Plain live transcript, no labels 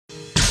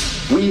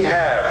We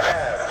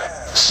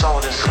have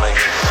solid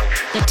information.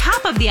 The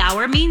top of the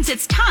hour means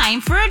it's time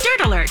for a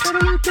Dirt Alert.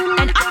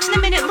 An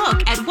up-to-the-minute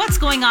look at what's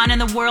going on in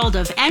the world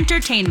of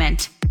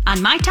entertainment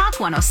on My Talk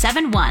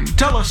 107.1.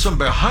 Tell us some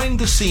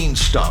behind-the-scenes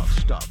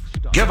stuff.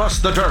 Give us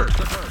the dirt.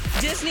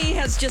 Disney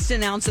has just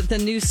announced that the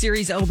new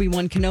series Obi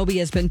Wan Kenobi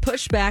has been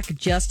pushed back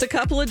just a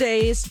couple of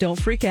days. Don't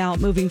freak out,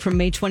 moving from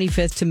May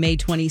 25th to May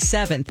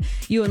 27th.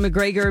 Ewan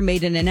McGregor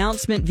made an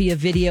announcement via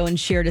video and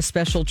shared a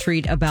special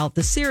treat about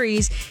the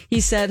series. He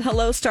said,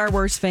 "Hello, Star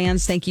Wars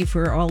fans. Thank you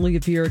for all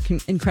of your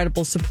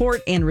incredible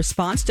support and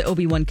response to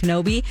Obi Wan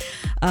Kenobi.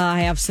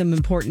 I have some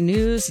important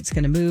news. It's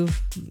going to move,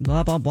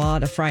 blah, blah, blah,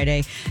 to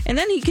Friday." And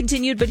then he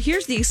continued, "But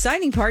here's the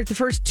exciting part. The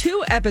first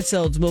 2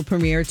 episodes will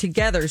premiere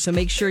together. So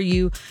make sure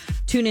you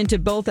tune into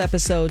both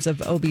episodes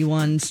of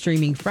Obi-Wan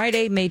streaming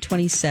Friday, May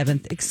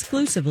 27th,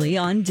 exclusively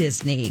on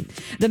Disney."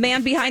 The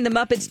man behind the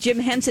Muppets, Jim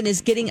Henson,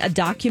 is getting a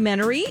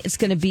documentary. It's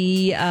going to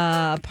be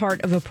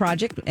part of a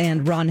project,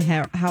 and Ron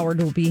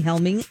Howard will be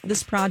helming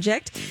this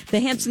project. The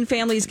Henson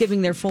family is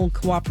giving their full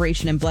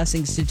cooperation and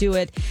blessings to do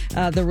it.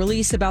 The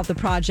release about the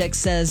project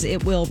says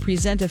it will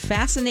present a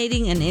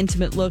fascinating and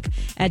intimate look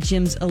at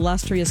Jim's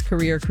illustrious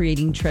career,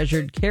 creating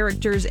treasured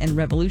characters and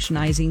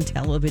revolutionizing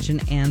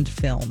television and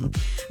film.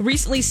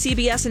 Recently,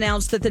 CBS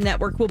announced that the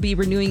network will be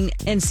renewing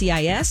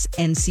NCIS,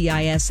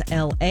 NCIS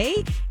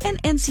LA, and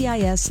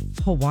NCIS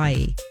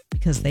Hawaii,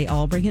 because they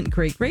all bring in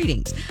great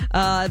ratings.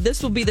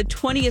 This will be the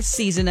 20th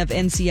season of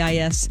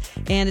NCIS,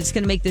 and it's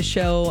going to make the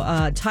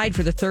show tied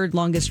for the 3rd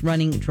longest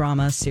running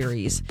drama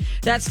series.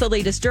 That's the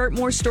latest dirt.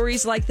 More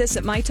stories like this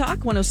at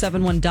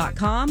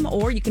mytalk1071.com,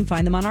 or you can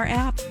find them on our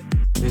app.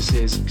 This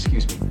is,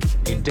 excuse me,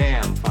 a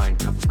damn fine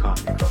cup of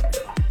coffee.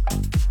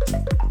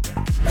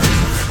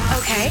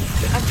 Okay,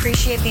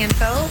 appreciate the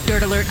info.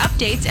 Dirt Alert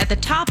updates at the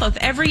top of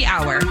every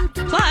hour.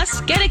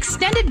 Plus, get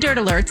extended Dirt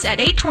Alerts at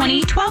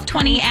 8:20,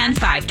 12:20, and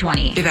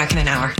 5:20. Be back in an hour.